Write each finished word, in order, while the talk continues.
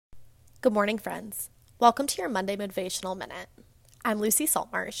Good morning, friends. Welcome to your Monday Motivational Minute. I'm Lucy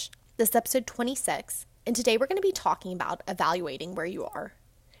Saltmarsh. This is episode 26, and today we're going to be talking about evaluating where you are.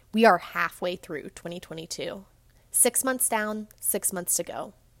 We are halfway through 2022. 6 months down, 6 months to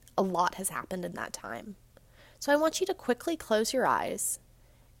go. A lot has happened in that time. So I want you to quickly close your eyes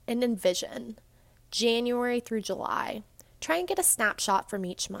and envision January through July. Try and get a snapshot from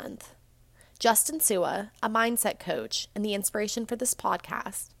each month. Justin Sua, a mindset coach and the inspiration for this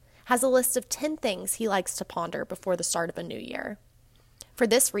podcast, has a list of 10 things he likes to ponder before the start of a new year. For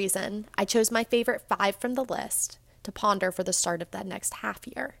this reason, I chose my favorite 5 from the list to ponder for the start of that next half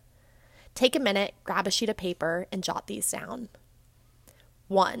year. Take a minute, grab a sheet of paper, and jot these down.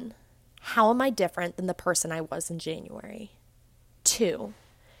 1. How am I different than the person I was in January? 2.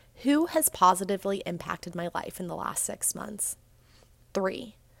 Who has positively impacted my life in the last 6 months?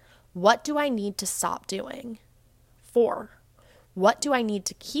 3. What do I need to stop doing? 4. What do I need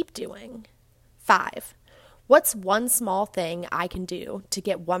to keep doing? 5. What's one small thing I can do to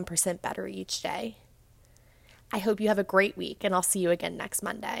get 1% better each day? I hope you have a great week, and I'll see you again next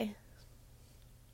Monday.